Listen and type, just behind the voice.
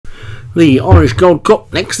The Irish Gold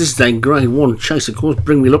Cup next. This is a Grade 1 chase, of course.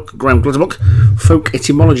 Bring Me Luck, Graham Clutterbuck. Folk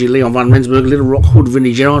Etymology, Leon Van Rensburg. Little Rock Hood,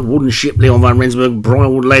 Vinnie Gerard. Wooden Ship, Leon Van Rensburg.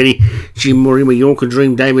 Briarwood Lady, Jim Murray. Mallorca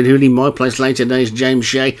Dream, David Hooley. My Place Later Days, James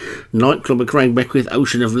Shea. Nightclub of Craig Beckwith.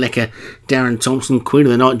 Ocean of Lecker, Darren Thompson. Queen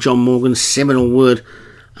of the Night, John Morgan. Seminal Word,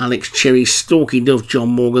 Alex Cherry. Stalky Dove, John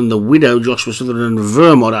Morgan. The Widow, Joshua Sutherland.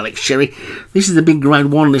 Vermont, Alex Cherry. This is the big Grade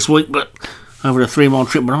 1 this week, but over a 3-mile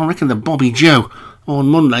trip. But I reckon the Bobby Joe on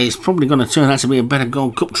Monday is probably going to turn out to be a better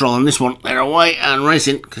Gold Cup trial than this one. They're away and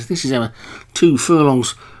racing, because this is over 2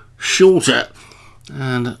 furlongs shorter,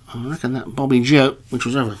 and I reckon that Bobby Joe, which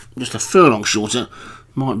was over just a furlong shorter,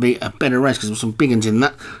 might be a better race, because there were some big uns in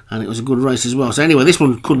that, and it was a good race as well. So anyway, this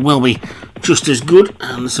one could well be just as good,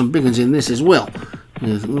 and there's some big uns in this as well.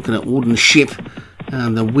 Looking at Wooden Ship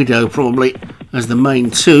and the Widow probably as the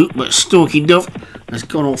main two, but Stalky Dove has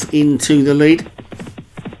gone off into the lead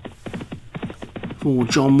for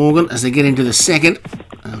John Morgan as they get into the second,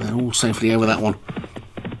 and they're all safely over that one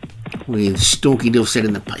with Stalky Dove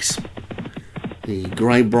setting the pace. The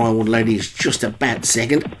Grey Briarwood Lady is just about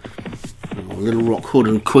second. Little Rock Hood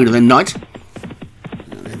and Queen of the Night,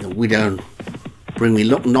 and then the Widow and Bring Me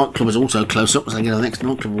Luck. Nightclub is also close up as they get to the next.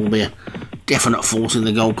 Nightclub will be a definite force in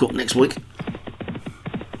the Gold Cup next week.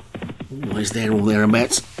 Always there or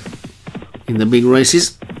thereabouts in the big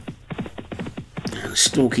races, and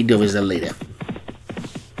Stalky Dove is the leader.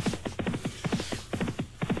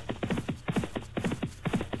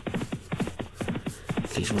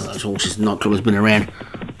 He's one of those horses. Nightclub has been around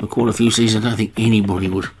for quite a few seasons. I don't think anybody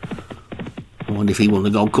would mind if he won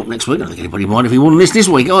the Gold Cup next week. I don't think anybody would mind if he won this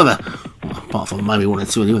week either. Well, apart from maybe one or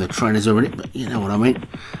two of the other trainers are in it, but you know what I mean.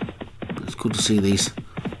 But it's good to see these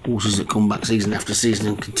horses that come back season after season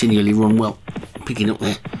and continually run well, picking up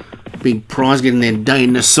their big prize, getting their day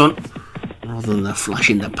in the sun, rather than the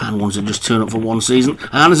flash in the pan ones that just turn up for one season.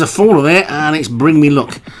 And there's a faller there, and it's Bring Me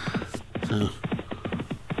Luck. So,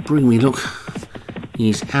 Bring Me Luck,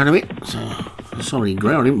 he's out of it. So, sorry,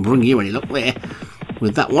 Gray, I didn't bring you any luck there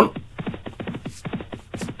with that one.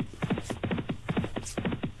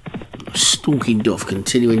 Stalky Dove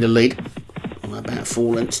continuing to lead, about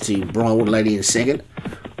 4 lengths to Briarwood Lady in second.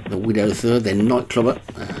 The Widow third, then Nightclubber,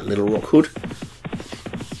 Little Rock Hood.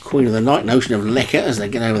 Queen of the Night, Ocean of Lecker as they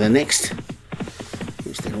get over the next,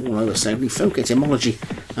 which they're all over safely. Folk Etymology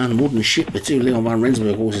and Wooden Ship, the two Leon Van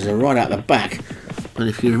Rensburg horses, are right out the back. But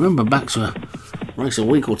if you remember back to a race a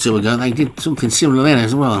week or two ago, they did something similar then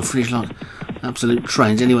as well and finished like absolute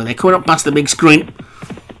trains. Anyway, they're coming up past the big screen.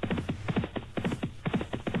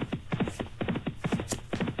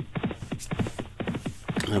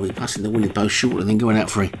 They'll be passing the winning post shortly, then going out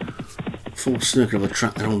for a full circle of the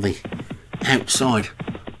track. They're on the outside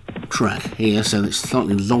track here, so it's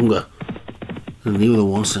slightly longer than the other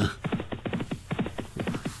one. So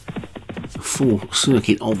the full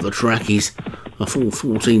circuit of the track is a full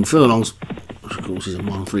 14 furlongs, which of course is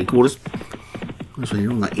 1 3/4. So when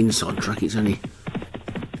you're on that inside track, it's only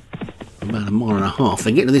about 1.5 miles.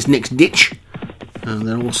 They get to this next ditch, and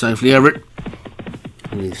they're all safely over it,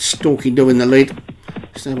 with Stalky Dove in the lead.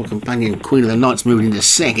 Stable Companion Queen of the Night's moving into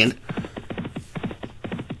second.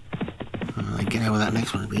 They get over that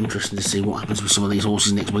next one. It'll be interesting to see what happens with some of these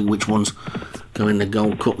horses next week, which ones go in the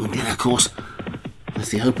Gold Cup. And then, of course, there's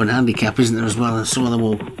the open handicap, isn't there, as well? And some of them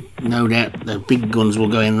will, no doubt, the big guns will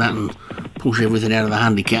go in that and push everything out of the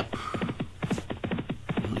handicap.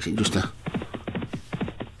 Makes it just a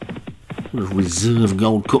sort of reserve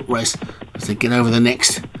Gold Cup race as they get over the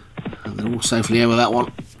next. And they're all safely over that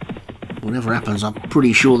one. Whatever happens, I'm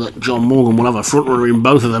pretty sure that John Morgan will have a front runner in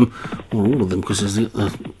both of them, or all of them, because there's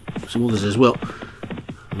some others as well.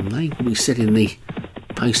 And they will be setting the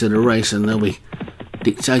pace of the race, and they'll be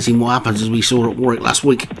dictating what happens, as we saw at Warwick last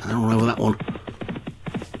week. They're all over that one.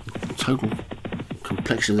 The total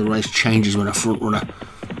complexion of the race changes when a front runner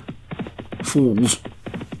falls,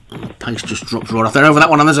 and the pace just drops right off. They're over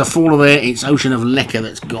that one, and there's a faller there. It's Ocean of Lecker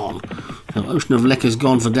that's gone. So Ocean of Lecker's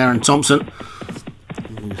gone for Darren Thompson.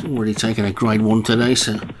 He's already taken a Grade 1 today,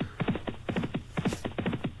 so I'm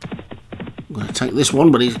going to take this one,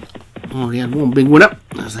 but he's already had one big winner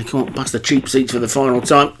as they come up past the cheap seats for the final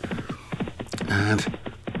time, and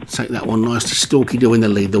take that one nicely. Stalky Dove in the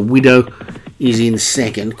lead. The Widow is in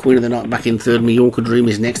second. Queen of the Night back in third. Mallorca Dream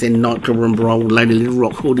is next. Then Nightclubber and Briarwood Lady. Little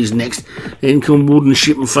Rock Hood is next. Then come Wooden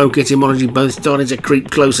Ship and Folk Etymology, both starting to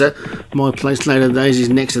creep closer. My Place Later Days is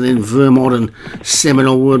next, and then Vermont and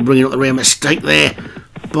Seminole Word bringing up the rear. Mistake there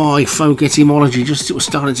by Folk Etymology, just it was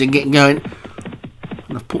starting to get going,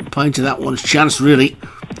 and I've put paid to that one's chance really,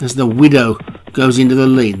 as the Widow goes into the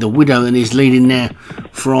lead. The Widow then is leading now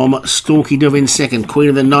from Stalky Dove in second. Queen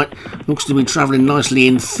of the Night looks to be travelling nicely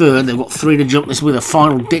in third. They've got 3 to jump. This with a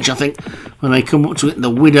final ditch, I think, when they come up to it. The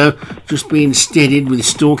Widow just being steadied with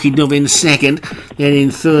Stalky Dove in second. Then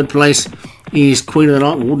in third place is Queen of the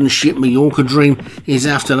Night. Wooden Ship, Mallorca Dream is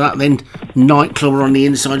after that. Then Nightclubber on the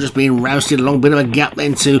inside, just being rousted along. Bit of a gap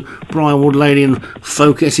then to Briarwood Lady and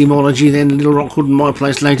Folk Etymology. Then Little Rock Hood and My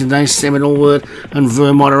Place Later Days, Seminole Word and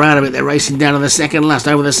Vermont are out of it. They're racing down to the second last.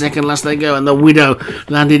 Over the second last they go, and the Widow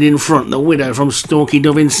landed in front. The Widow from Stalky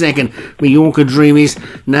Dove in second. Mallorca Dream is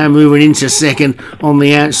now moving into second on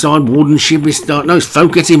the outside. Wooden Ship is it's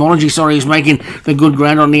Folk Etymology, sorry, is making the good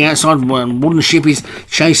ground on the outside. Wooden Ship is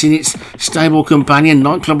chasing its stable companion.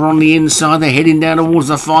 Nightclubber on the inside. They're heading down towards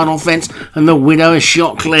the final fence, and the Widow is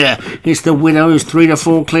shot clear. It's the Widow who's 3 to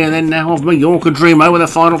 4 clear then now of Mallorca Dream. Over the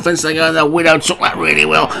final fence they go, and the Widow took that really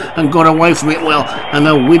well and got away from it well, and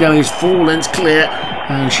the Widow is 4 lengths clear,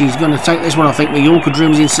 and she's going to take this one. I think Mallorca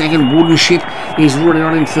Dream's in second. Wooden Ship is running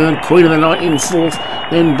on in third. Queen of the Night in fourth.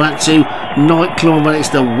 Then back to Nightclubber, but it's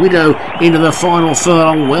the Widow into the final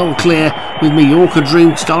furlong, well clear, with Mallorca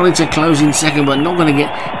Dream starting to close in second, but not going to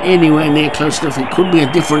get anywhere near close enough. It could be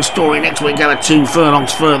a different story next week, out of 2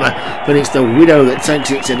 furlongs further, but it's the Widow that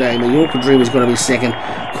takes it today. Mallorca Dream is going to be second.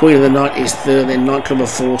 Queen of the Night is third. Then Nightclubber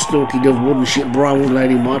 4, Stalky Dove, Wooden Ship, Briarwood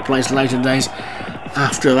Lady, My Place Later Days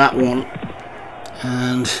after that one,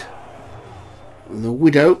 and the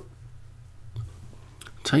Widow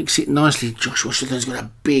takes it nicely. Joshua Sutherland's got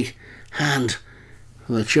a big hand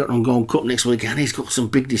for the Cheltenham Gold Cup next week, and he's got some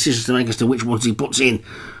big decisions to make as to which ones he puts in,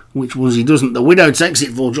 which ones he doesn't. The Widow takes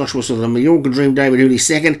it for Joshua Sutherland. Mallorca Dream, David Hooley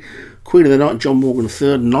second. Queen of the Night, John Morgan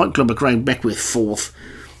third. Nightclubber, Craig Beckwith fourth.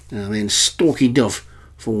 And then Stalky Dove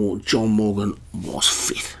for John Morgan was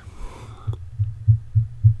fifth.